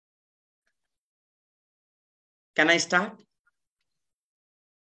Can I start?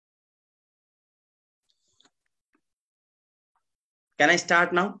 Can I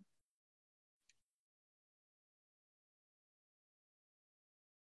start now?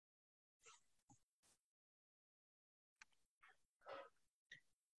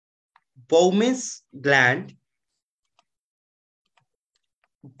 Bowman's gland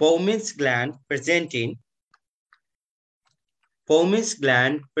presenting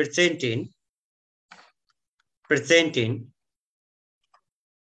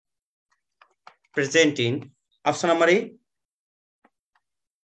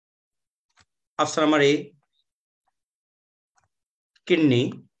option number A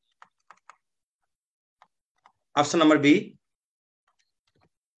kidney, option number B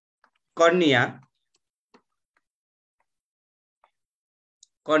cornea,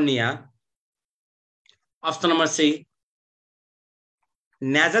 option number C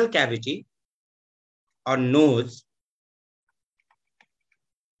nasal cavity or nose,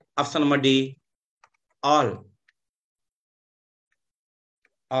 option number D all.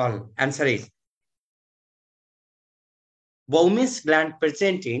 Answer is Bowman's gland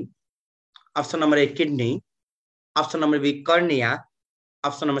presenting, option number A kidney, option number B cornea,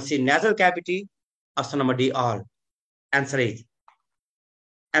 option number C nasal cavity, option number D all. Answer is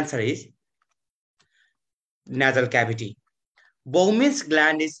nasal cavity. Bowman's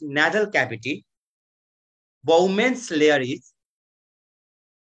gland is nasal cavity. Bowman's layer is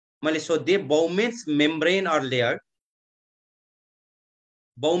Bowman's membrane or layer.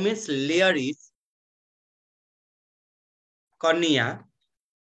 Bowman's layer is cornea.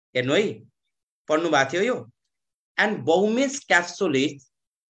 हेर्नु है, पढ्नु भएको थियो यो. And Bowman's capsule is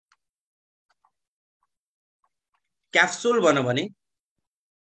भन्नु भने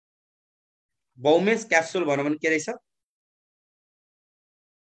Bowman's capsule भन्नु भने के रहेछ?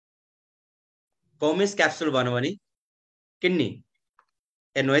 Bowman's capsule भन्नु भने किडनी.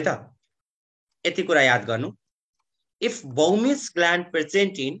 हेर्नु है त, यति कुरा याद गर्नु. If Bowman's gland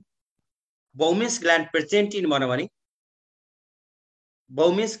presenting भन्नु भने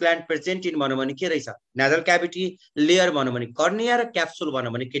Bowman's gland presenting भन्नु भने के रहेछ? nasal cavity, layer भन्नु भने cornea र capsule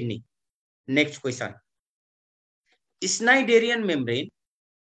भन्नु भने kidney. Next question. Schneiderian membrane,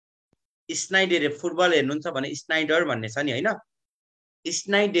 football हेर्नुहुन्छ भने स्नाइडर भन्ने छ नि हैन?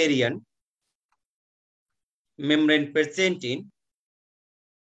 Schneiderian membrane presenting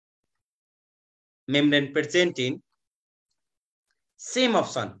same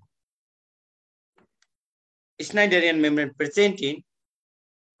option. Schneiderian membrane presenting,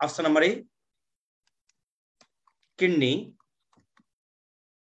 option number A kidney,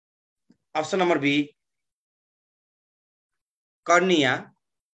 option number B cornea,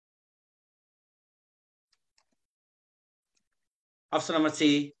 option number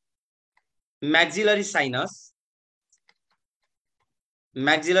C maxillary sinus,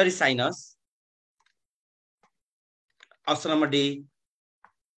 option number D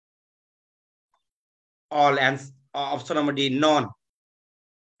all, and option number D none.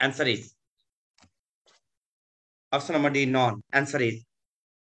 Answer is option number D none. Answer is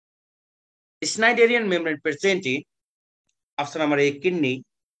Schneiderian membrane presenting, option number A kidney,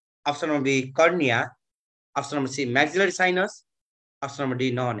 option number B cornea, option number C maxillary sinus, option number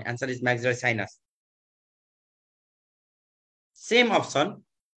D none. Answer is maxillary sinus. Same option.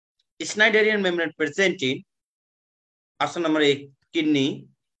 Schneiderian membrane presenting, option number A kidney,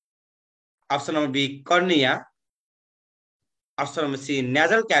 option number B cornea, option number C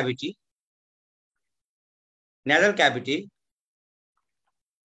nasal cavity,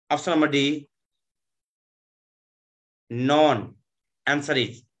 option number D none. Answer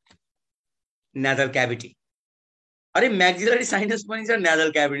is nasal cavity. अरे maxillary sinus पनि छ,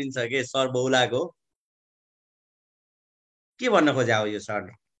 nasal cavity छ के sir बहुलाको. के भन्न खोजा हो यो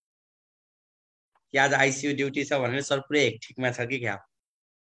सरले? कि आज आईसीयू ड्युटी छ भनेर सर पुरै हेक्टिकमा छ कि क्या?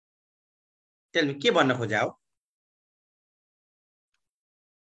 टेल मी के भन्न खोजा हो?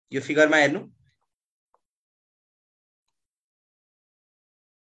 यो फिगरमा हेर्नु.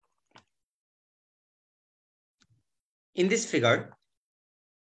 In this figure,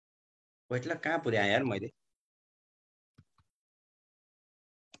 wait ल कहाँ पुर्याए यार मैले?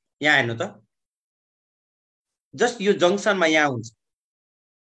 यहाँ हेर्नु त. जस्ट यो जंक्सनमा यहाँ हुन्छ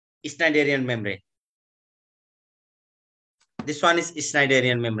Schneiderian membrane. This one is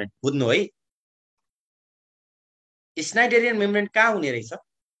Schneiderian membrane. बुझ्नु है? Schneiderian membrane कहाँ हुने रहेछ?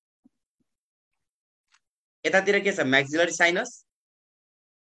 यतातिर के छ? maxillary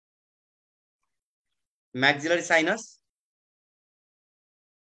sinus.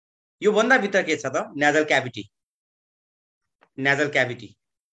 यो भन्दा भित्र के छ त? nasal cavity.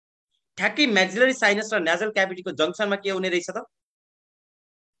 ठ्याक्कै म्याक्सिलरी साइनस र नेजल क्याभिटीको जंक्सनमा के हुने रहेछ त?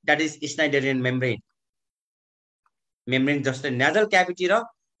 That is स्नाइडेरियन membrane. मेम्ब्रेन जस्तै नेजल क्याभिटी र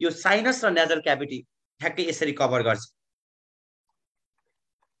यो साइनस र नेजल क्याभिटी ठ्याक्कै यसरी कभर गर्छ।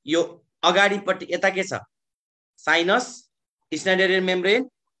 यो अगाडिपट्टि यता के छ? साइनस, स्नाइडेरियन मेम्ब्रेन,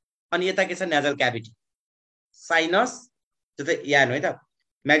 अनि यता के छ? Nasal cavity. साइनस जस्तै यहाँ हेर्नु है त,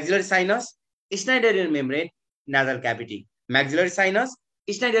 म्याक्सिलरी sinus, स्नाइडेरियन membrane, nasal cavity, म्याक्सिलरी sinus,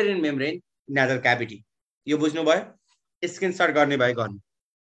 स्नाइडेरियन membrane, nasal cavity. यो बुझ्नुभयो? स्क्रिनशट गर्ने भए गर्नु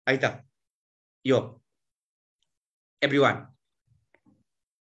है त। यो everyone.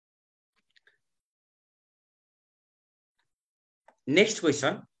 Next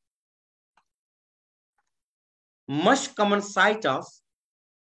question. Most common site of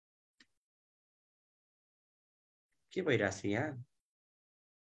के भइरहेछ यहाँ?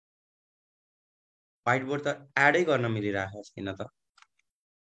 व्हाइट बोर्ड त एडै गर्न मिलिरहेको छैन त।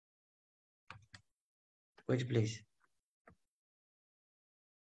 Weight please.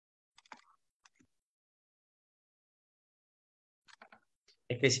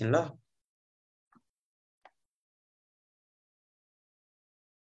 एकैछिन ल।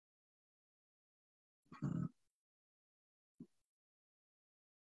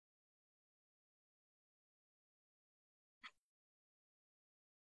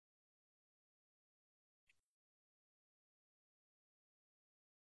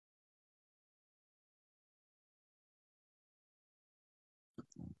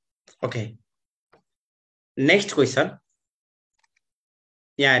 Okay. Next question.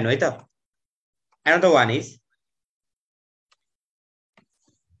 यहाँ हेर्नु है त। Another one is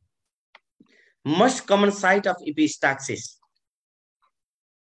most common site of epistaxis.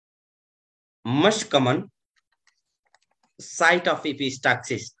 Most common site of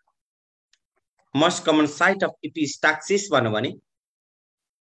epistaxis. Most common site of epistaxis भन्नु भने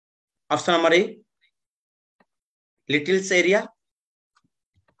option number A Littles area,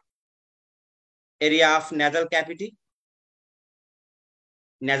 area of nasal cavity,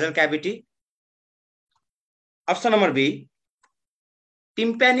 nasal cavity. Option number B,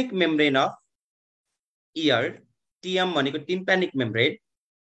 tympanic membrane of ear, TM भनेको tympanic membrane.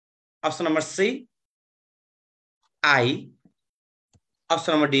 Option number C, I.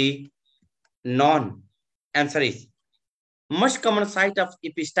 Option number D, none. Answer is most common site of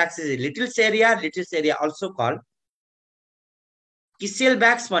epistaxis is little's area. Little's area also called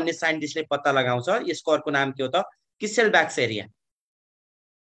किसेलबैक्स भन्ने साइन्टिस्टले पत्ता लगाउँछ। यसको अर्को नाम के हो त? किसेलबैक्स एरिया।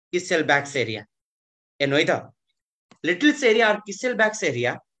 किसेलबैक्स एरिया हेर्नु है त। लिटल्स एरिया और किसेलबैक्स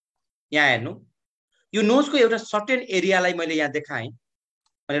एरिया यहाँ हेर्नु। यो नोजको एउटा सर्टेन एरियालाई मैले यहाँ देखाएँ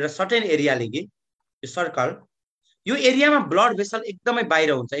भनेर सर्टेन एरिया लिएँ। यो सर्कल, यो एरियामा ब्लड भेसल एकदमै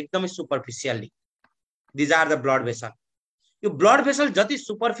बाहिर हुन्छ, एकदमै superficially. These are the blood vessel. यो ब्लड भेसल जति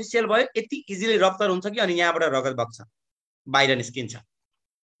सुपरफिसियल भयो यति इजिली रप्चर हुन्छ कि अनि यहाँबाट रगत बग्छ, बाहिर निस्किन्छ।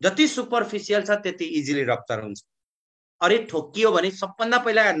 जति सुपरफिसियल छ त्यति इजिली रप्चर हुन्छ। अरे ठोकियो भने सबभन्दा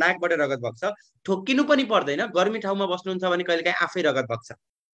पहिला नाकबाट रगत बग्छ। ठोकिनु पनि पर्दैन, गर्मी ठाउँमा बस्नुहुन्छ भने कहिलेकाहीँ आफै रगत बग्छ,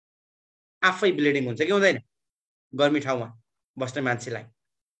 आफै ब्लिडिङ हुन्छ कि हुँदैन? गर्मी ठाउँमा बस्ने मान्छेलाई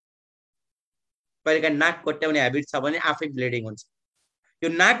कहिलेकाहीँ नाक कोट्याउने ह्याबिट छ भने आफै ब्लिडिङ हुन्छ। यो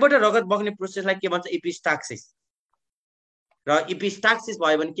नाकबाट रगत बग्ने प्रोसेसलाई के भन्छ? एपिस्टाक्सिस। र एपिस्टाक्सिस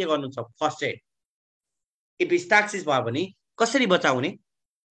भयो भने के गर्नु छ? First aid. एपिस्टाक्सिस भयो भने कसरी बचाउने?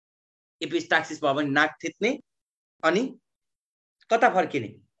 एपिस्टाक्सिस भयो भने नाक थिच्ने अनि कता फर्किने?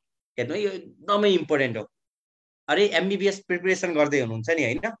 हेर्नु यो एकदमै इम्पोर्टेन्ट हो। अरे एमबीबीएस प्रिपरेसन गर्दै हुनुहुन्छ नि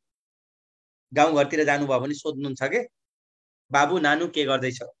हैन? गाउँ घरतिर जानुभयो भने सोध्नुहुन्छ के बाबु नानु के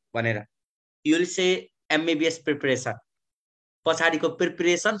गर्दैछ भनेर। You will say MBBS preparation. पछाडिको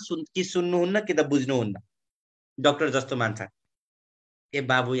प्रिपरेसन कि सुन्नुहुन्न कि त बुझ्नुहुन्न। डाक्टर जस्तो मान्छ। ए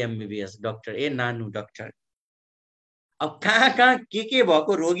बाबु एमबीबीएस डाक्टर, ए नानु डाक्टर। अब कहाँ कहाँ के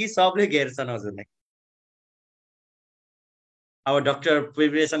भएको रोगी सबले घेर्छन् हजुरलाई। अब डाक्टर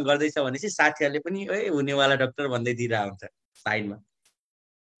प्रिपरेसन गर्दैछ भनेपछि साथीहरूले पनि ए हुनेवाला डाक्टर भन्दै दिइरहेको हुन्छ साइडमा।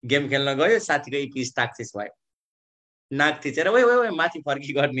 गेम खेल्न गयो, साथीको एपिस्टाक्सिस भयो, नाक थिचेर ओए ओए माथि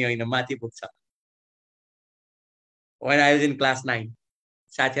फर्की गर्ने होइन, माथि पुग्छ। When I was in class 9,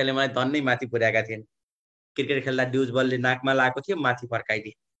 साथीहरूले मलाई धन्नै माथि पुर्याएका थिए। क्रिकेट खेल्दा ड्युज बलले नाकमा लागेको थियो, माथि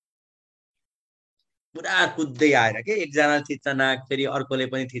फर्काइदिए। पुरा कुद्दै आएर के एकजनाले थिच्छ नाक, फेरि अर्कोले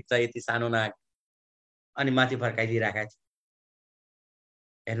पनि थिच्छ यति सानो नाक, अनि माथि फर्काइदिइराखेका थियो।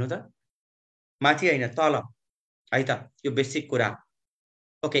 हेर्नु त, माथि हैन तल है त। यो बेसिक कुरा।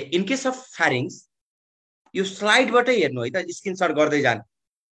 Okay, in case of pharynx यो स्लाइडबाटै हेर्नु है त, स्क्रिनशट गर्दै जानु।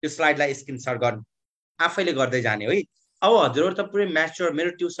 यो स्लाइडलाई स्क्रिनशट गर्नु, आफैले गर्दै जाने है। अब हजुरहरु त पुरै म्याच्योर। मेरो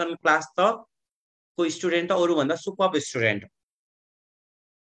ट्युसन क्लास त को स्टुडेन्ट त अरु भन्दा सुपर स्टुडेन्ट।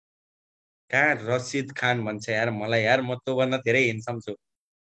 कहाँ रसिद खान भन्छ यार मलाई यार, म त्योभन्दा धेरै हेन्सम छु।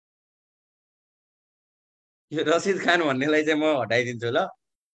 यो रसिद खान भन्नेलाई चाहिँ म हटाइदिन्छु ल,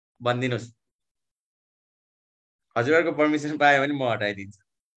 भनिदिनुहोस्। हजुरहरूको पर्मिसन पायो भने म हटाइदिन्छु।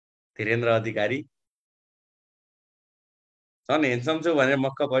 धीरेन्द्र अधिकारी झन् हेन्सम छु भनेर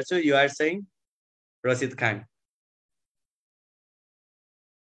मक्क पर्छु। You are saying Rashid Khan.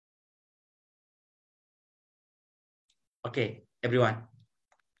 Okay everyone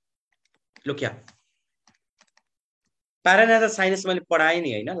look here, प्यारानाइजर sinus मैले पढाएँ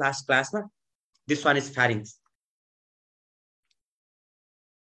नि हैन लास्ट क्लासमा। This one is pharynx,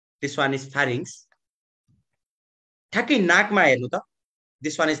 this one is pharynx. ठ्याक्कै नाकमा हेर्नु त,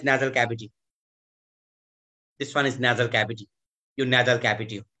 this one is nasal cavity, this one is nasal cavity. यो नेजल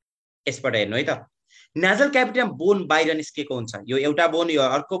क्याभिटी हो, यसबाट हेर्नु है त। नेजल क्याभिटीमा बोन बाहिर निस्केको हुन्छ, यो एउटा बोन, यो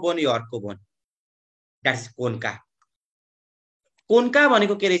अर्को बोन, यो अर्को बोन, द्याट इज कोन्का। कोन्का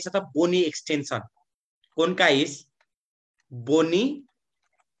भनेको के रहेछ त, बोनी extension. कोन्का is bony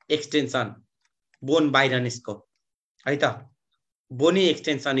extension, bone बाहिर निस्को है त, बोनी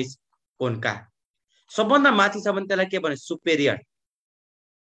एक्सटेन्सन इज कोन्का। सबभन्दा माथि छ भने त्यसलाई के भने सुपेरियर,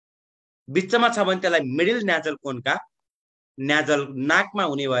 बिचमा छ भने त्यसलाई मिडल नेजल कोन्का, नेजल नाकमा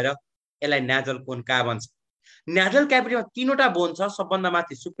हुने भएर यसलाई नेजल कोन्का भन्छ। नेजल क्याभिटीमा तीनवटा बोन छ, सबभन्दा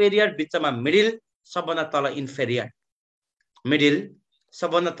माथि सुपेरियर, बिचमा मिडल, सबभन्दा तल इन्फेरियर। मिडल,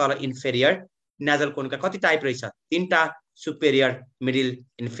 सबभन्दा तल इन्फेरियर। नेजल कोन्का कति टाइप रहेछ, तीनटा, सुपेरियर, मिडल,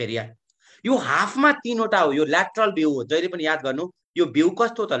 इन्फेरियर। यो हाफमा तीनवटा हो, यो ल्याटरल भ्यू हो। जहिले पनि याद गर्नु, यो भ्यू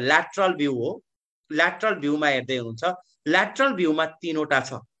कस्तो त ल्याटरल भ्यू हो। ल्याटरल भ्यूमा हेर्दै हुनुहुन्छ, ल्याटरल भ्यूमा तीनवटा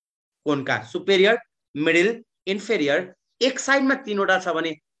छ कोन्का, सुपेरियर, मिडल, इन्फेरियर। एक साइडमा तीनवटा छ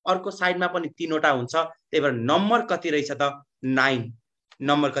भने अर्को साइडमा पनि तीनवटा हुन्छ। त्यही भएर नम्बर कति रहेछ त 9,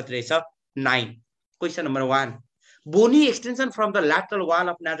 नम्बर कति रहेछ 9। Question number 1, bony extension from the lateral wall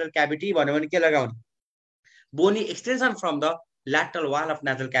of nasal cavity भन्यो भने के लगाउने, बोनी extension from the lateral wall of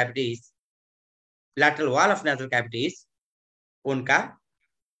nasal cavity is, lateral wall of nasal cavity is conca.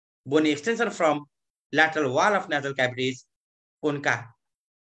 Bony extension from lateral wall of nasal cavity is conca.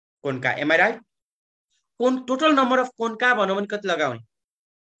 Conca, am I right? Total number of conca भन्यो भने कति लगाउने,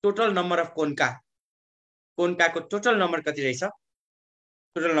 total number of conca, conca को total number कति रहेछ,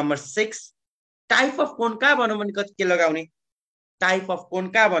 total number 6. Type of conca भन्यो भने कति के लगाउने, type of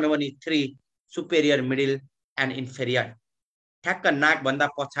conca भन्यो भने 3, superior, middle and inferior. ठ्याक्क नाक भन्दा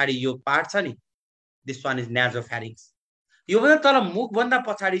पछाडी यो पार्ट छ नि, दिस वान इज नाजोफ्यारिङ्स। यो भन्दा तल मुख भन्दा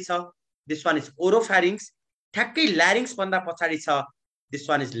पछाडी छ, दिस वान इज ओरोफ्यारिङ्स। ठ्याक्कै ल्यारिङ्स भन्दा पछाडी छ, दिस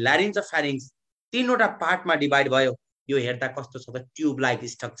वान इज ल्यारिन्जोफ्यारिङ्स। तीनवटा पार्टमा डिभाइड भयो। यो हेर्दा कस्तो छ त, ट्युब लाइक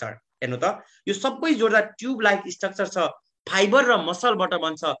स्ट्रक्चर। हेर्नु त, यो सबै जोड्दा ट्युब लाइक स्ट्रक्चर छ, फाइबर र मसलबाट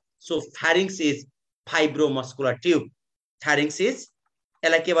बन्छ। So pharynx is fibromuscular tube. Pharynx is,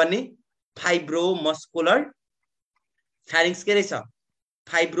 यसलाई के भन्ने, फाइब्रोमस्कुलर। फ्यारिङ्स के रहेछ,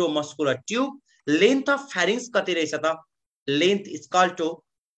 fibromuscular tube. Length of pharynx कति रहेछ त, length is equal to,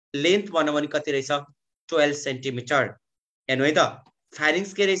 length भन्नु भने कति रहेछ 12 सेन्टिमिटर। हेर्नु है त,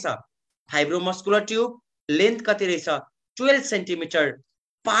 फ्यारिङ्स के रहेछ, फाइब्रोमस्कुलर ट्युब, लेन्थ कति रहेछ 12 सेन्टिमिटर।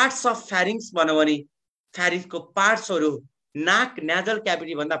 पार्ट्स अफ फ्यारिङ्स भन्नु भने, फ्यारिङ्सको पार्ट्सहरू नाक नेजल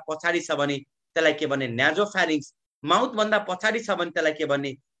क्याभिटी भन्दा पछाडी छ भने त्यसलाई के भन्ने, नेजोफ्यारिङ्स। माउथ भन्दा पछाडी छ भने त्यसलाई के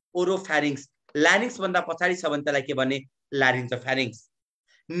भन्ने, ओरोफ्यारिङ्स। ल्यारिङ्स भन्दा पछाडी छ भने त्यसलाई के भन्ने, ल्यारिन्जोफ्यारिङ्स।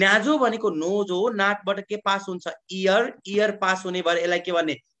 न्याजो भनेको नोज हो, नाकबाट के पास हुन्छ, इयर, इयर पास हुने भएर यसलाई के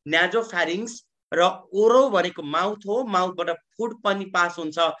भन्ने, न्याजोफ्यारिङ्स। र ओरो भनेको माउथ हो, माउथबाट फुड पनि पास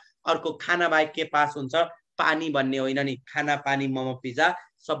हुन्छ। अर्को खाना बाहेक के पास हुन्छ, पानी भन्ने होइन नि, खाना पानी मोमो पिज्जा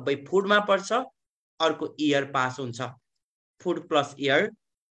सबै फुडमा पर्छ। अर्को इयर पास हुन्छ, फुड प्लस इयर,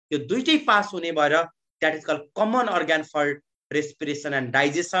 यो दुईटै पास हुने भएर that is called common organ for respiration and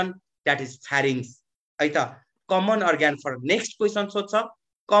digestion, that is pharynx है त, common organ for. Next question सोध्छ,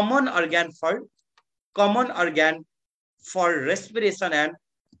 common organ for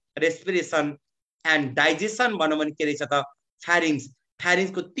respiration and digestion भन्नु भने के रहेछ त, फ्यारिङ्स।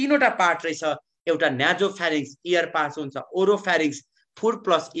 फ्यारिङ्सको तीनवटा पार्ट रहेछ, एउटा न्याजोफ्यारिङ्स, इयर पास हुन्छ, ओरोफ्यारिङ्स, फुड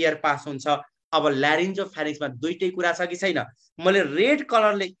प्लस इयर पास हुन्छ। अब ल्यारिन्जोफ्यारिङ्समा दुईटै कुरा छ कि छैन। मैले रेड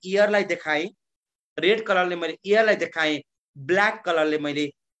कलरले इयरलाई देखाएँ, रेड कलरले मैले इयरलाई देखाएँ, ब्ल्याक कलरले मैले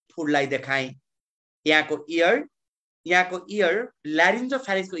फुडलाई देखाएँ। यहाँको इयर,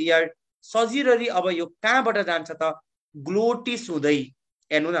 ल्यारिन्जोफ्यारिङ्सको इयर सजिलरी अब यो कहाँबाट जान्छ त, ग्लोटिस हुँदै।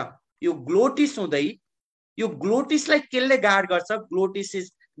 हेर्नु न, यो ग्लोटिस हुँदै, यो ग्लोटिसलाई केले गार्ड गर्छ, glottis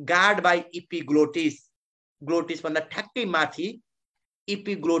is guard by epiglottis. Glottis भन्दा ठ्याक्कै माथि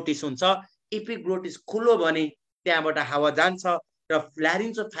इपिग्लोटिस हुन्छ। इपिग्लोटिस खुलो भने त्यहाँबाट हावा जान्छ र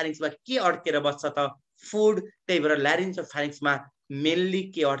ल्यारिन्जोफ्यारिङ्समा के अड्केर बस्छ त, फुड। त्यही भएर ल्यारिन्जोफ्यारिङ्समा मेनली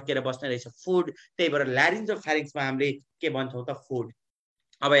के अड्केर बस्ने रहेछ फुड त्यही भएर ल्यारिन्जोफ्यारिङ्समा हामीले के भन्छौँ त फुड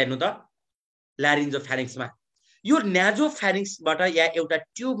अब हेर्नु त ल्यारिन्जोफ्यारिङ्समा यो न्याजोफ्यारिङ्सबाट या एउटा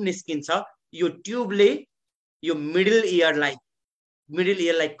ट्युब निस्किन्छ यो ट्युबले यो मिडल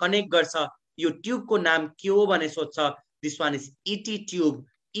इयरलाई कनेक्ट गर्छ यो ट्युबको नाम के हो भने सोध्छ this one is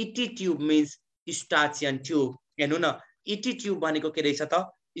इटी tube means स्टाचियन tube हेर्नु न इटी ट्युब भनेको के रहेछ त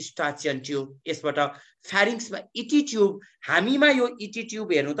स्टाचियन ट्युब यसबाट फ्यारिङ्समा इटी ट्युब हामीमा यो इटी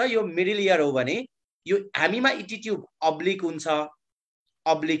ट्युब हेर्नु त यो मिडल इयर हो भने यो हामीमा इटी ट्युब अब्लिक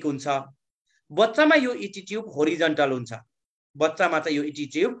हुन्छ बच्चामा यो इटी ट्युब होरिजन्टल हुन्छ बच्चामा चाहिँ यो इटी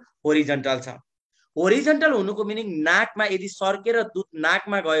ट्युब होरिजन्टल छ होरिजन्टल हुनुको मिनिङ नाकमा यदि सर्केर दुध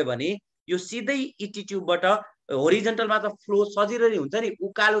नाकमा गयो भने यो सिधै इटी ट्युबबाट होरिजन्टलमा त फ्लो सजिलै हुन्छ नि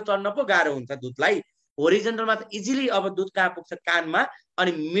उकालो चढ्न पो गाह्रो हुन्छ दुधलाई होरिजन्टलमा त इजिली अब दुध कहाँ पुग्छ कानमा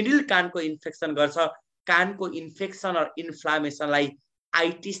अनि मिडल कानको इन्फेक्सन गर्छ कानको इन्फेक्सन र इन्फ्लामेसनलाई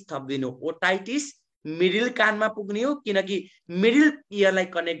आइटिस थपिदिनु ओटाइटिस मिडल कानमा पुग्ने हो किनकि मिडल इयरलाई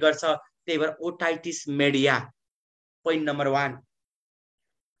कनेक्ट गर्छ त्यही भएर otitis media point number 1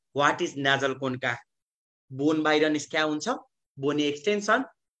 what is नाजल कोन्का bone बाहिर निस्क्या हुन्छ बोनी एक्सटेन्सन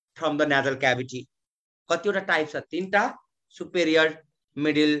फ्रम द नाजल क्याभिटी कतिवटा टाइप छ 3टा सुपेरियर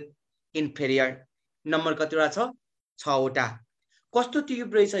मिडल इन्फेरियर नम्बर कतिवटा छ 6वटा कस्तो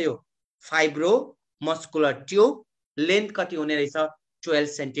ट्युब रहेछ यो फाइब्रो मस्कुलर ट्युब लेन्थ कति हुने रहेछ 12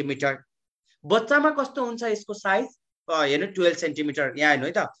 सेन्टिमिटर बच्चामा कस्तो हुन्छ यसको साइज हेर्नु 12 सेन्टिमिटर यहाँ हेर्नु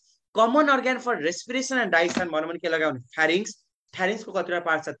है त common organ for respiration and digestion भनौँ भने के लगाउने फ्यारिङ्सको कतिवटा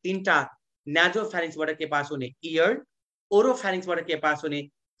पार्ट छ 3टा न्याजोफ्यारिङ्सबाट के पास हुने इयर ओरोफ्यारिङ्सबाट के पास हुने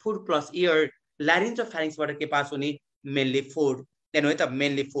फुड प्लस इयर ल्यारिन्जोफ्यारिङ्सबाट के पास हुने मेनली फुड हेर्नु है त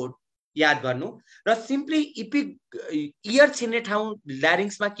मेनली फुड याद गर्नु र सिम्पली इयर छिर्ने ठाउँ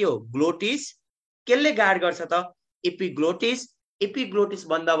ल्यारिङ्समा के हो ग्लोटिस केले गार्ड गर्छ त एपिग्लोटिस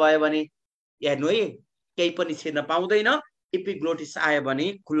बन्द भयो भने हेर्नु है केही पनि छिर्न पाउँदैन एपिग्लोटिस आयो भने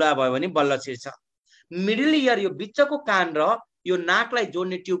खुल्ला भयो भने बल्ल छिर्छ मिडल इयर यो बिचको कान र यो नाकलाई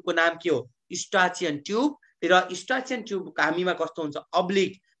जोड्ने ट्युबको नाम के हो स्टाचियन ट्युब र स्टाचियन ट्युब हामीमा कस्तो हुन्छ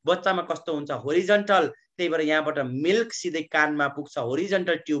अब्लिक बच्चामा कस्तो हुन्छ होरिजन्टल त्यही भएर यहाँबाट मिल्क सिधै कानमा पुग्छ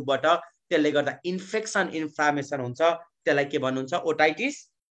होरिजन्टल ट्युबबाट त्यसले गर्दा इन्फेक्सन इन्फ्लामेसन हुन्छ त्यसलाई के भन्नुहुन्छ otitis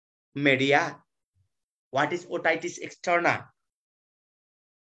media what is otitis externa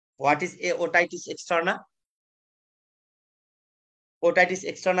otitis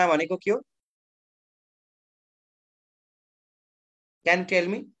externa भनेको के हो क्यान टेल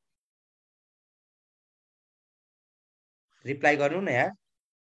मी रिप्लाई गर्नु न यार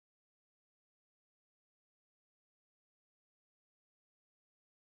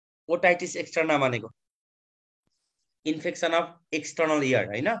ओटाइटिस एक्सटर्ना भनेको इन्फेक्सन अफ एक्सटर्नल इयर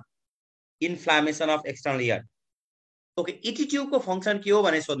हैन inflammation of external year okay इटी ट्युबको function के हो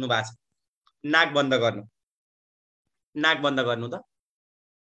भने सोध्नु भएको छ नाक बन्द गर्नु त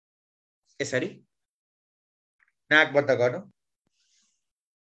यसरी नाक बन्द गर्नु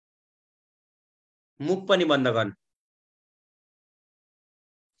मुख पनि बन्द गर्नु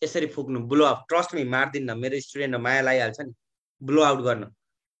यसरी फुक्नु ब्लो आउट ट्रस्ट मी मार्दिन्न मेरो स्टुडेन्ट माया लागिहाल्छ नि ब्लो आउट गर्नु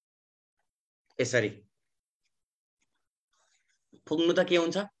यसरी फुक्नु त के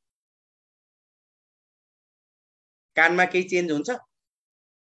हुन्छ कानमा केही चेन्ज हुन्छ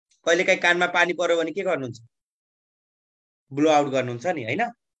कहिलेकाहीँ कानमा पानी पर्यो भने के गर्नुहुन्छ ब्लो आउट गर्नुहुन्छ नि हैन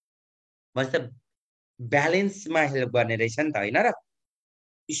भन्छ त ब्यालेन्समा हेल्प गर्ने रहेछ नि त हैन र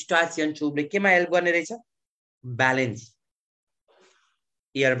स्टाचियन ट्युबले केमा हेल्प गर्ने रहेछ ब्यालेन्स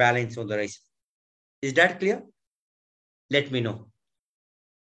इयर ब्यालेन्स हुँदो रहेछ is that clear let me know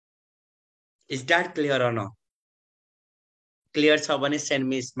is that clear or not clear छ भने सेन्ड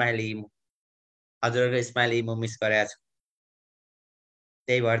मी स्माइली इमो हजुरहरुको स्माइली इमो मिस गरेको छु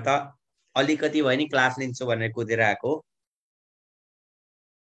त्यही भएर त अलिकति भयो नि क्लास लिन्छु भनेर कुदेर आएको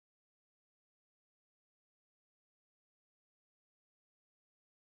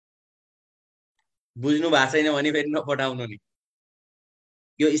बुझ्नु भएको छैन भने फेरि नपठाउनु नि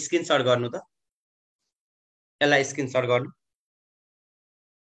यो स्क्रिनशट गर्नु त यसलाई स्क्रिनशट गर्नुभयो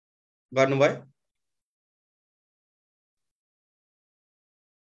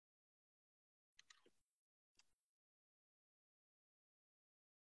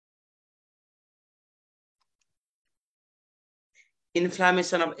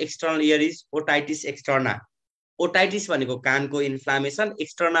inflammation of external year is otitis externa otitis भनेको कानको इन्फ्लामेसन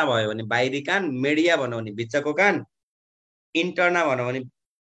एक्सटर्ना भयो भने बाहिरी कान मेडिया भन्यो भने भित्रको कान इन्टर्ना भन्यो भने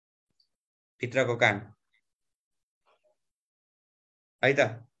भित्रको कान है त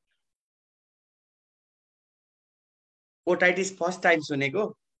ओटाइटिस फर्स्ट टाइम सुनेको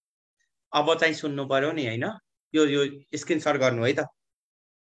अब चाहिँ सुन्नु पर्यो नि हैन यो स्क्रिनशट गर्नु है त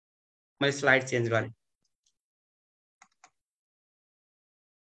मैले स्लाइड चेन्ज गरेँ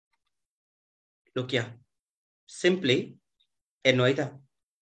लुक या सिम्पली हेर्नु है त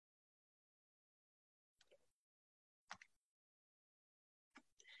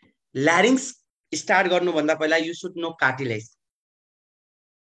ल्यारिङ्स स्टार्ट गर्नुभन्दा पहिला यु सुड नो कार्टिलेज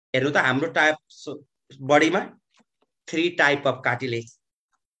हेर्नु त हाम्रो टाइप बडीमा 3 type of cartilage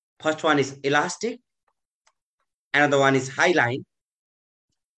first one is elastic another one is hyaline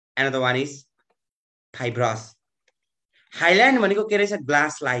another one is fibrous hyaline भनेको के रहेछ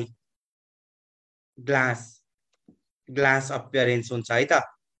ग्लासलाई ग्लास अपियरेन्स हुन्छ है त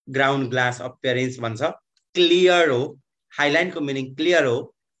ग्राउन्ड ग्लास अपियरेन्स भन्छ क्लियर हो हाइलाइन को मिनिङ क्लियर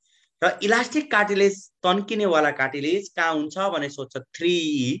हो र इलास्टिक कार्टिलेज तन्किने वाला कार्टिलेज कहाँ हुन्छ भने सोध्छ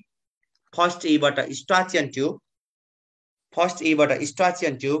 3 फर्स्ट ई बाट स्टाचियन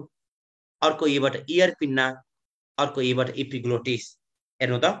ट्युब अर्को ई बाट इयर पिन्ना अर्को ई बाट एपिग्लोटिस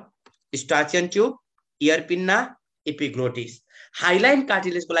हेर्नु त स्टाचियन tube year pinna epiglottis Highline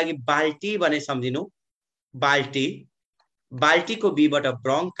कार्टिलेजको लागि बाल्टी भने सम्झिनु बाल्टी को बी बाट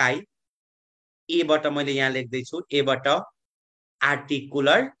ब्रोंकाई ए बाट मैले यहाँ लेख्दै छु ए बाट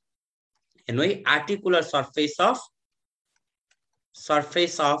आर्टिकुलर हेर्नु है articular surface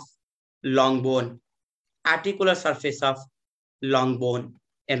of long bone articular surface of long bone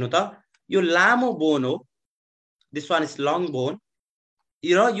हेर्नु त यो लामो बोन हो this one is long bone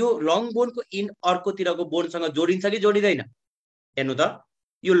र यो लङ बोन को इन अर्कोतिरको बोनसँग जोडिन्छ कि जोडिदैन हेर्नु त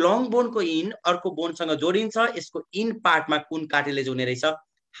यो लङ बोन को इन अर्को बोनसँग जोडिन्छ यसको इन पार्टमा कुन कार्टिलेज हुने रहेछ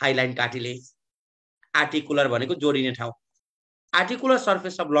हाइलाइन कार्टिलेज आर्टिकुलर भनेको जोडिने ठाउँ articular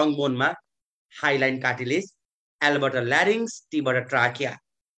surface of long बोनमा Highline cartilage एलबाट ल्यारिङ्स टीबाट trachea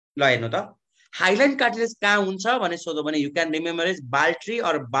ल हेर्नु त हाइलाइन कार्टिलेज कहाँ हुन्छ भने सोध्यो भने you can remember is बाल्ट्री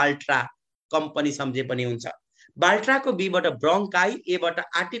or बाल्ट्रा company सम्झे पनि हुन्छ बाल्ट्रा को बी बाट ब्रोंकाई ए बाट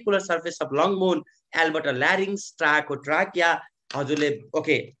articular surface of long bone L बाट ल्यारिङ्स ट्राको ट्राकिया हजुरले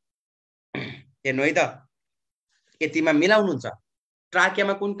ओके हेर्नु है त यतिमा मिलाउनुहुन्छ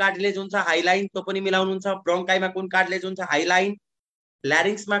ट्राकियामा कुन कार्टिलेज हुन्छ हाइलाइन त्यो पनि मिलाउनुहुन्छ ब्रोंकाईमा कुन कार्टिलेज हुन्छ हाइलाइन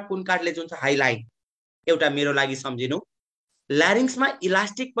ल्यारिङ्समा कुन कार्टिलेज हुन्छ हाइलाइन एउटा मेरो लागि सम्झिनु ल्यारिङ्समा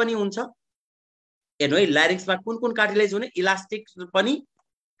इलास्टिक पनि हुन्छ हेर्नु है ल्यारिङ्समा कुन कुन कार्टिलेज हुने इलास्टिक पनि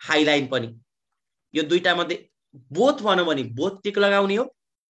हाइलाइन पनि यो दुईटा मध्ये बोथ भनौं भने बोथ टिक लगाउने हो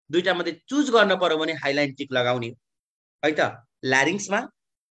दुईटा मध्ये चुज गर्न पर्यो भने हाइलाइन टिक लगाउने हो है त ल्यारिङ्समा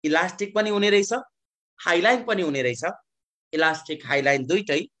इलास्टिक पनि हुने रहेछ हाइलाइन पनि हुने रहेछ इलास्टिक हाइलाइन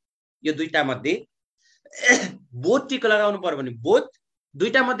दुईटै यो दुईटा मध्ये बोथ टिक लगाउनु पर्यो भने बोथ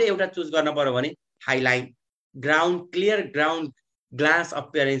दुईटा मध्ये एउटा चुज गर्न पर्यो भने Highline ground clear ground glass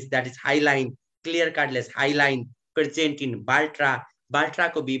appearance that is Highline clear cartilage Highline present in बाल्ट्रा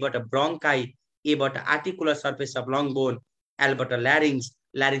को बी बाट ब्रोंकाई ए बाट articular surface of long bone L बाट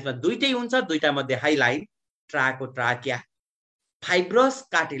ल्यारिङ्समा दुईटै हुन्छ दुईटा मध्ये Highline ट्राको trachea fibrous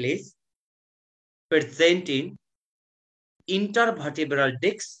cartilage present in इंटरभर्टिब्रल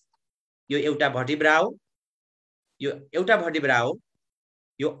disk यो एउटा भर्टिब्रा हो यो एउटा भर्टिब्रा हो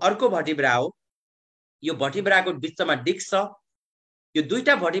यो अर्को भर्टिब्रा हो यो भर्टिब्राको बीचमा डिस्क छ यो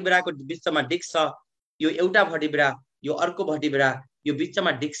दुईटा भर्टिब्राको बीचमा डिस्क छ यो एउटा भर्टिब्रा यो अर्को भर्टिब्रा यो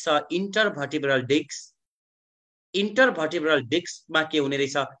बीचमा डिस्क छ इंटरभर्टिब्रल डिस्कमा के हुने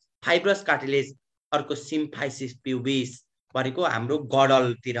रहेछ फाइब्रस कार्टिलेज अर्को सिम्फाइसिस प्युबिस भनेको हाम्रो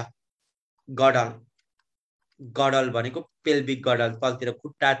गडलतिर गडल भनेको पेल्भिक गडल तलतिर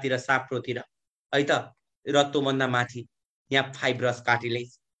खुट्टातिर साप्रोतिर है त रत्तो भन्दा माथि यहाँ fibrous cartilage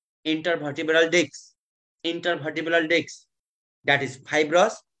इंटरभर्टिब्रल disk that is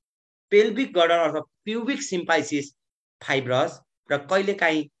fibrous pelvic गडल अथवा प्युबिक सिम्फाइसिस फाइब्रस र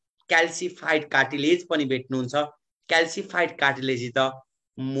कहिलेकाहीँ क्याल्सिफाइड कार्टिलेज पनि भेट्नुहुन्छ क्याल्सिफाइड cartilage is the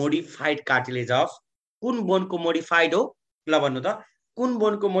modified cartilage of कुन बोनको मोडिफाइड हो ल भन्नु त कुन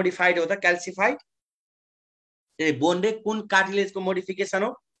बोनको मोडिफाइड हो त क्याल्सिफाइड बोन रे कुन कार्टिलेज को मोडिफिकेशन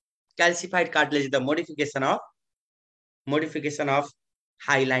हो क्याल्सिफाइड cartilage is the modification of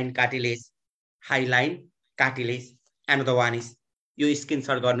Highline cartilage and the one is यो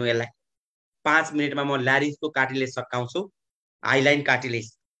स्क्रिनशट गर्नु यसलाई 5 मिनेटमा म ल्यारिङ्स को कार्टिलेज सकाउँछु हाइलाइन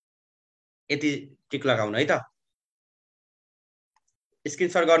कार्टिलेज यति टिक लगाउनु है त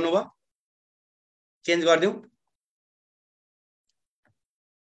स्क्रिनशट गर्नुभयो change गर्दिउ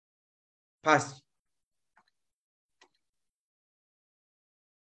fast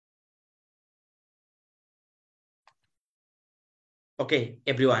okay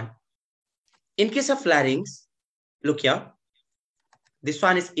everyone in case of larynx look here this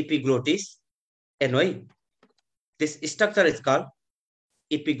one is epiglottis anyway this structure is called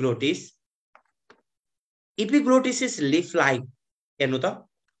epiglottis epiglottis is leaf like हेर्नु त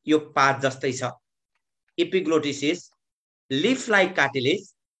यो पात जस्तै छ epiglottis is leaf like cartilage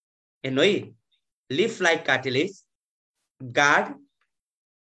हेर्नु है leaf like cartilage guard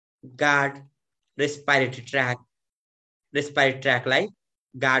guard respiratory ट्र्याकलाई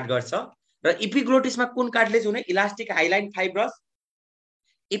guard गर्छ र इपिग्लोटिसमा कुन कार्टिलेज हुने इलास्टिक हाइलाइन फाइब्रस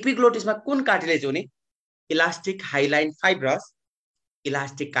इपिग्लोटिसमा कुन कार्टिलेज हुने elastic Highline fibrous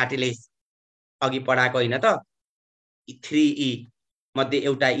elastic cartilage अघि पढाएको होइन त 3E मध्ये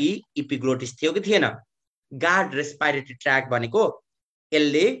एउटा E इपिग्लोटिस थियो कि थिएन गार्ड रेस्पिरेटरी ट्र्याक भनेको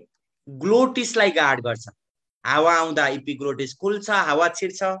यसले ग्लोटिसलाई गार्ड गर्छ हावा आउँदा इपिग्लोटिस खुल्छ हावा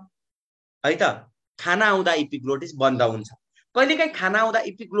छिर्छ है त खाना आउँदा इपिग्लोटिस बन्द हुन्छ कहिलेकाहीँ खाना आउँदा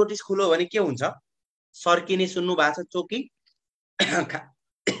इपिग्लोटिस खुल्यो भने के हुन्छ सर्किने सुन्नु भएको छ चोकी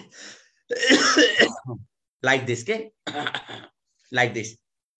लाइक दिस के लाइक दिस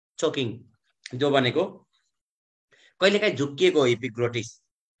चोकिङ जो भनेको कहिलेकाहीँ झुक्किएको epiglottis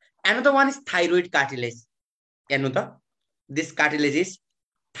another one is thyroid cartilage हेर्नु त this cartilage is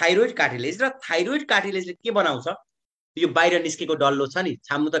thyroid cartilage र थाइरोइड कार्टिलेजले के बनाउँछ यो बाहिर निस्केको डल्लो छ नि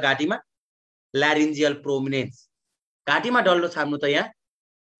छाम्नु त घाँटीमा ल्यारिन्जियल प्रोमिनेन्स घाँटीमा डल्लो छाम्नु त यहाँ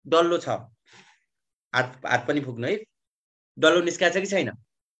डल्लो छ हात पनि फुक्नु है डल्लो निस्काछ कि छैन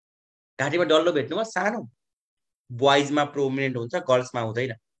घाँटीमा डल्लो भेट्नुमा सानो बोइजमा प्रोमिनेन्ट हुन्छ गर्ल्समा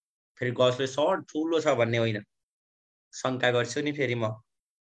हुँदैन फेरि गर्ल्सले सर्ट ठुलो छ भन्ने होइन शंका गर्छु नि फेरि म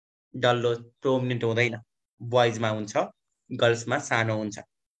डल्लो प्रोमिनेन्ट हुँदैन बोइजमा हुन्छ गर्ल्समा सानो हुन्छ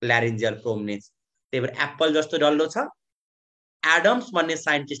ल्यारिन्जियल प्रोमिनेन्स त्यही भएर एप्पल जस्तो डल्लो छ एडम्स भन्ने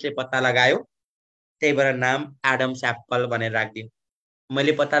साइन्टिस्टले पत्ता लगायो त्यही भएर नाम एडम्स एप्पल भनेर राखिदियो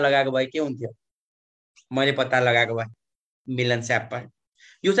मैले पत्ता लगाएको भए के हुन्थ्यो मैले पत्ता लगाएको भए मिलन एप्पल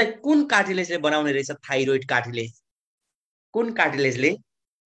यो चाहिँ कुन कार्टिलेजले बनाउने रहेछ थाइरोइड कार्टिलेज कुन कार्टिलेजले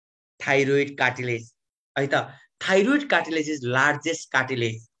थाइरोइड कार्टिलेज है त thyroid cartilage is largest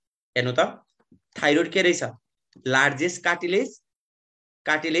cartilage हेर्नु त थाइरोइड के रहेछ largest cartilage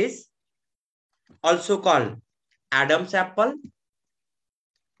also called Adam's apple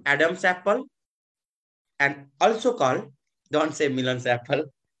and also called don't say Milan's apple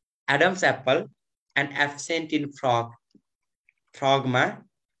Adam's apple and absent in frog मा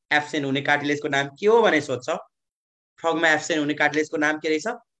absent हुने कार्टिलेजको नाम के हो भने सोध्छ frog मा absent हुने कार्टिलेजको नाम के रहेछ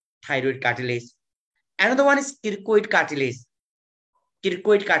thyroid cartilage another one is cricoid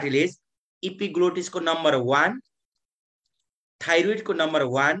cartilage epiglottis को नम्बर 1 thyroid को नम्बर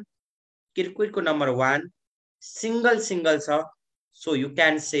 1 cricoid को नम्बर 1 सिंगल छ so you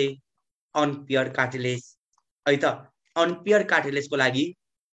can say unpaired cartilage है त unpaired cartilage को लागि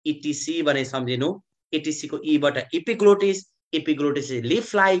ETC भने सम्झिनु ETC को E बाट epiglottis is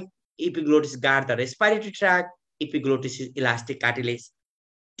leaf like epiglottis guard the respiratory tract epiglottis is elastic cartilage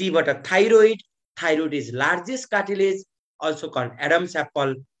T बाट thyroid is largest cartilage also called Adam's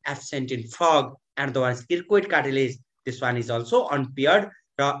apple absent in frog and the one is cricoid cartilage this one is also unpaired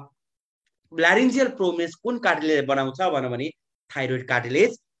र laryngeal prominence कुन कार्टिलेजले बनाउँछ भने thyroid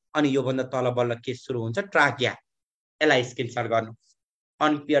cartilage अनि यो भन्दा तल बल्ल के सुरु हुन्छ ट्राकिया यसलाई स्क्रिनशट गर्नु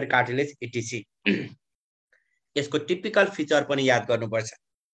अनपेयर कार्टिलेज एटीसी यसको टिपिकल फिचर पनि याद गर्नुपर्छ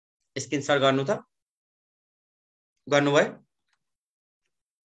स्क्रिनशट गर्नु त गर्नुभयो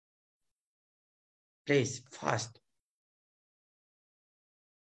प्लिज फास्ट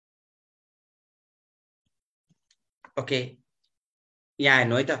ओके यहाँ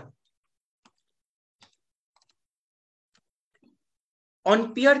हेर्नु है त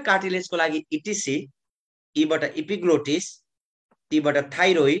अनपेयर कार्टिलेज को लागि ETC E बाट epiglottis T बाट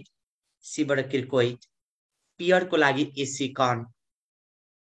thyroid C बाट cricoid पेयर को लागि AC कन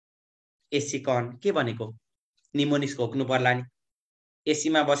के भनेको निमोनिक्स घोक्नु पर्ला नि एसी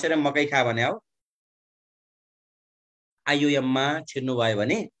मा बसेर मकै खा भने हो IUM मा छिर्नु भयो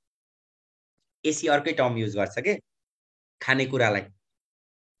भने एसी अर्कै टर्म युज गर्छ के खानेकुरालाई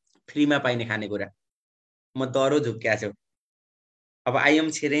फ्रीमा पाइने खानेकुरा म दरो झुक्क्या छु अब आइएम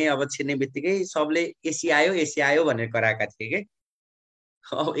छिरे अब छिर्ने बित्तिकै सबले एसी आयो भनेर कराएका थिए के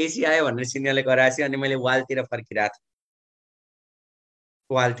अब एसी आयो भनेर सिनियरले कराएपछि अनि मैले वालतिर फर्किरहेको थिएँ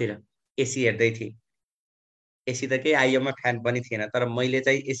वालतिर एसी हेर्दै थिएँ एसी त के आइएम मा फ्यान पनि थिएन तर मैले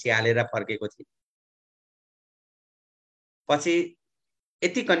चाहिँ एसी हालेर फर्केको थिएँ पछि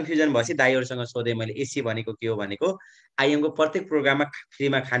यति कन्फ्युजन भएपछि दाइहरुसँग सोधे मैले एसी भनेको के हो भनेको आइएम को प्रत्येक प्रोग्राममा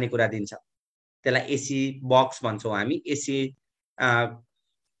फ्रीमा खानेकुरा दिन्छ त्यसलाई एसी बक्स भन्छौं हामी एसी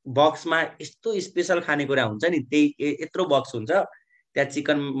बक्समा यस्तो स्पेशल खानेकुरा हुन्छ नि त्यही यत्रो बक्स हुन्छ त्यहाँ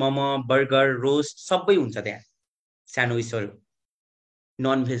चिकन मोमो बर्गर रोस्ट सबै हुन्छ त्यहाँ स्यान्डविचहरु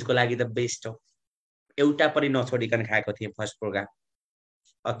नन भेज को लागि त बेस्ट हो एउटा पनि नछोडिकन खाएको थिए फर्स्ट प्रोग्राम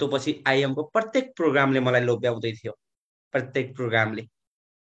त्यो पछि आइएम को प्रत्येक प्रोग्रामले मलाई लोभ्याउँदै थियो प्रत्येक प्रोग्रामले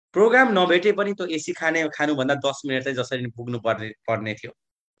प्रोग्राम नभेटे पनि त्यो एसी खानु भन्दा 10 मिनेट चाहिँ जसरी पुग्नु पर्ने थियो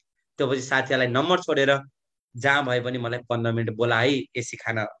त्यो पछि साथीहरुलाई नम्बर छोडेर जहाँ भए पनि मलाई 15 मिनेट बोला है एसी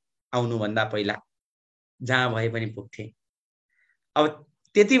खान आउनु भन्दा पहिला जहाँ भए पनि पुग्थे अब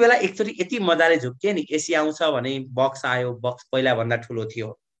त्यति बेला एकचोटी यति मजाले झुक्के नि एसी आउँछ भने बक्स आयो बक्स पहिला भन्दा ठुलो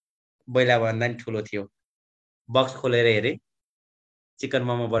थियो पहिला भन्दा नि ठुलो थियो बक्स खोलेर हेरे चिकन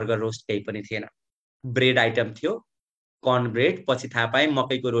मोमो बर्गर रोस्ट केही पनि थिएन ब्रेड आइटम थियो कर्न ब्रेड पछि थाहा पाएँ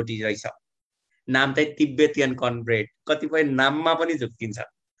मकैको रोटी रहेछ नाम चाहिँ तिब्बतियन कर्न ब्रेड कतिपय नाममा पनि झुक्किन्छ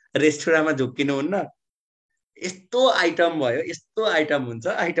रेस्टुरेन्टमा झुक्किनुहुन्न यस्तो आइटम भयो यस्तो आइटम हुन्छ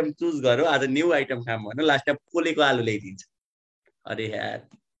आइटम चुज गरौ आज न्यू आइटम खाम भन्नु लास्टमा पोलेको आलु ल्याइदिन्छ अरे यार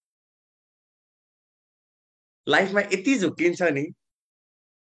लाइफमा यति झुक्किन्छ नि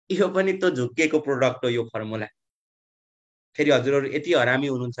यो पनि त झुक्किएको प्रोडक्ट हो यो फर्मुला फेरि हजुरहरु यति हरामी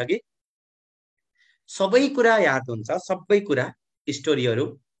हुनुहुन्छ कि सबै कुरा याद हुन्छ सबै कुरा स्टोरीहरु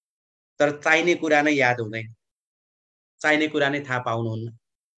तर चाहिने कुरा नै याद हुँदैन चाहिने कुरा नै थाहा पाउनुहुन्न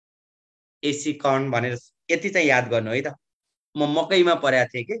एसी कर्न भनेर यति चाहिँ याद गर्नु है त म मकैमा परेको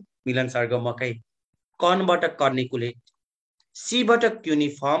थिएँ कि मिलन सरको मकै कर्नबाट कर्निकुलेट सीबाट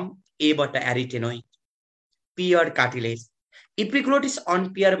क्युनिफर्म एबाट एरिटेनोइड पियर्ड कार्टिलेज इपिग्लोटिस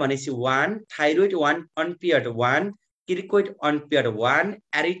अनपियर भनेपछि 1 thyroid 1 unpaired 1 cricoid unpaired 1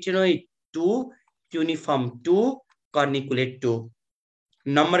 एरिटेनोइड 2 क्युनिफर्म 2 कर्निकुलेट 2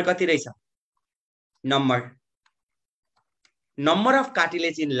 number कति रहेछ नम्बर अफ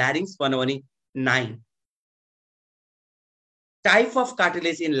कार्टिलेज इन ल्यारिंग्स भन्नु भने 9 टाइप अफ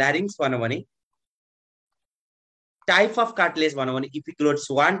कार्टिलेज इन ल्यारिंग्स भन्नु भने टाइप अफ कार्टिलेज भन्नु भने इपिग्लोटिस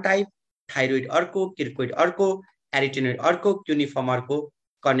 1 टाइप थाइरोइड अर्को क्रिकोइड अर्को एरिटेनोइड अर्को क्युनिफर्म अर्को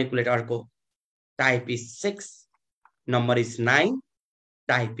कर्निकुलेट अर्को type is 6 number is 9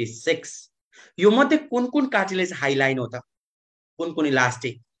 type is 6 यो मध्ये कुन कार्टिलेज हाइलाइन हो त कुन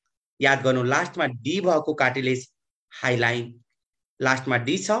इलास्टिक याद गर्नु लास्टमा डी भएको कार्टिलेज हाइलाइन लास्टमा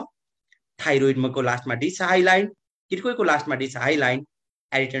डी छ थाइरोइडको लास्टमा डी छ हाइलाइन क्रिकोइडको लास्टमा डी छ हाइलाइन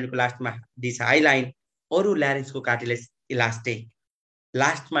एरिटेनोइडको लास्टमा डी छ हाइलाइन अरु ल्यारिंग्सको कार्टिलेज इलास्टिक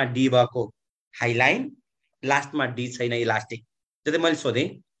लास्टमा डी भएको हाइलाइन लास्टमा डी छैन इलास्टिक जस्तै मैले सोधे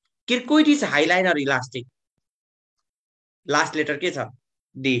cricoid is Highline or elastic last letter के छ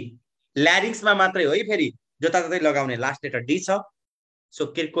डी ल्यारिंग्समा मात्रै हो है फेरि जताततै लगाउने लास्ट लेटर डी छ so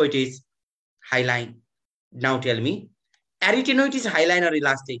cricoid is Highline now tell me एरिटेनोइड is Highline or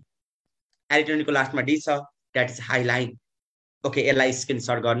elastic एरिटेनोइडको लास्टमा डी छ दैट इज हाइलाइन ओके यसलाई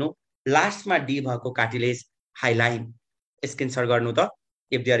स्क्रिनशट गर्नु लास्टमा डी भएको कार्टिलेज हाइलाइन स्क्रिनशट गर्नु त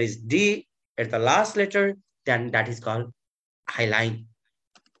if there is D at the last letter then that is called Highline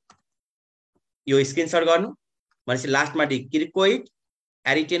यो screenshot गर्नु भनेपछि लास्टमा डी क्रिकोइड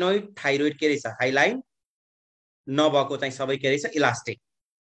एरिटेनोइड थाइरोइड के रहेछ हाइलाइन नभएको चाहिँ सबै के रहेछ इलास्टिक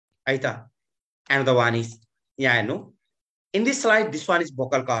है त एन्ड द वान इज यहाँ हेर्नु in this slide this one is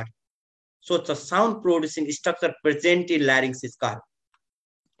vocal cord so it's a sound producing structure present in larynx is called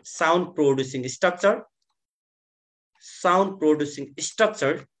sound producing structure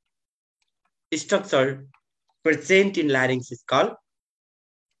present in larynx is called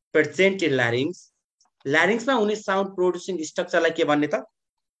present in larynx मा हुने sound producing structure लाई के भन्ने त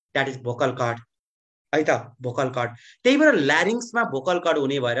that is vocal cord है त vocal cord त्यही भएर larynx मा vocal cord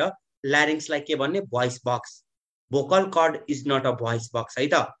हुने भएर larynx लाई के भन्ने voice box vocal cord is not a voice box है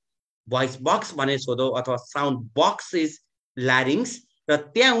त voice box भने सोधो अथवा sound box is larynx र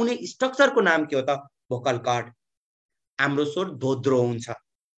त्यहाँ हुने स्ट्रक्चर को नाम के हो त vocal cord हाम्रो स्वर धोद्रो हुन्छ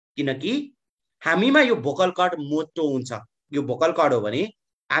किनकि हामीमा यो vocal cord मोटो हुन्छ यो vocal cord हो भने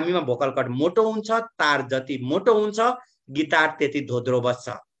हामीमा vocal cord मोटो हुन्छ तार जति मोटो हुन्छ गिटार त्यति धोद्रो बज्छ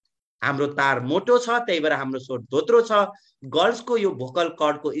हाम्रो तार मोटो छ त्यही भएर हाम्रो स्वर धोद्रो छ गर्ल्स को यो vocal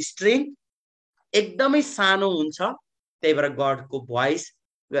cord को स्ट्रिङ एकदमै सानो हुन्छ त्यही भएर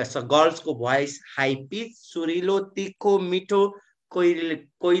गर्ल्स को भोइस हाई पिच सुरिलो तीखो मिठो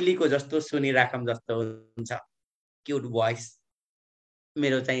कोइलीको जस्तो सुनिराखम जस्तो हुन्छ क्यूट भोइस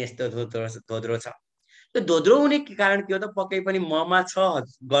मेरो चाहिँ यस्तो धोद्रो छ त्यो धोद्रो हुने कारण के हो त पक्कै पनि ममा छ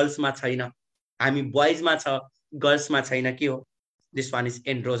गर्ल्समा छैन हामी बोइजमा छ गर्ल्समा छैन के हो दिस वान इज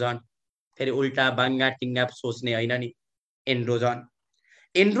एन्ड्रोजन फेरि उल्टा बाङ्गा टिङ्गा सोच्ने हैन नि एन्ड्रोजन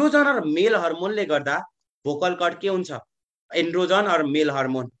र मेल हार्मोनले गर्दा भोकल कॉर्ड के हुन्छ एन्ड्रोजन और मेल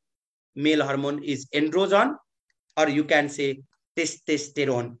हार्मोन इज एन्ड्रोजन और यू कैन से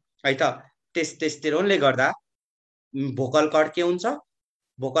टेस्टोस्टेरोन है त टेस्टोस्टेरोन ले गर्दा भोकल कॉर्ड के हुन्छ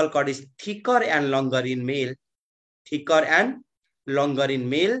vocal cord is thicker and langar in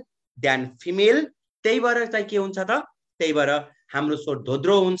male then female त्यही भएर चाहिँ के हुन्छ त त्यही भएर हाम्रो स्वर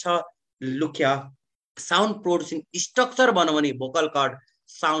धोद्रो हुन्छ लुख्या साउन्ड प्रोड्युसिङ स्ट्रक्चर भनौँ भने भोकल कर्ड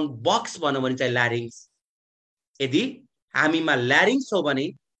साउन्ड बक्स भनौँ भने चाहिँ ल्यारिङ्स यदि हामीमा ल्यारिङ्स हो भने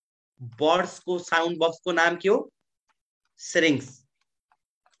बर्ड्सको साउन्ड बक्सको नाम के हो सिरिङ्स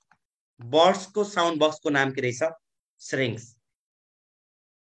बर्ड्सको साउन्ड बक्सको नाम के रहेछ सिरिङ्स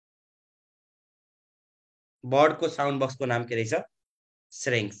बर्डको साउन्ड बक्सको नाम के रहेछ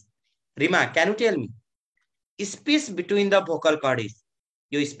सिरिङ्स Rima can you tell me space between the vocal chord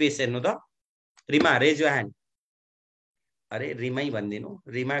यो स्पेस हेर्नु त रिमा रेज योर ह्यान्ड अरे रिमै भन्दिनु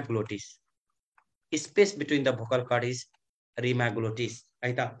Rima glottis space between the vocal chord is Rima glottis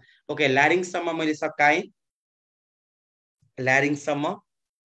है त ओके ल्यारिङ्ससम्म मैले सकाएँ ल्यारिङ्ससम्म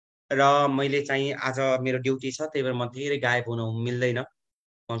र मैले चाहिँ आज मेरो ड्युटी छ त्यही भएर म धेरै गायब हुन मिल्दैन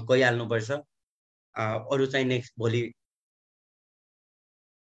म गइहाल्नुपर्छ अरू चाहिँ नेक्स्ट भोलि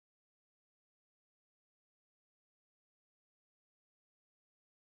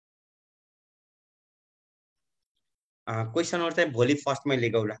क्वेसनहरु चाहिँ भोलि फर्स्टमै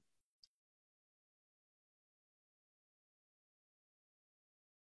लेगौला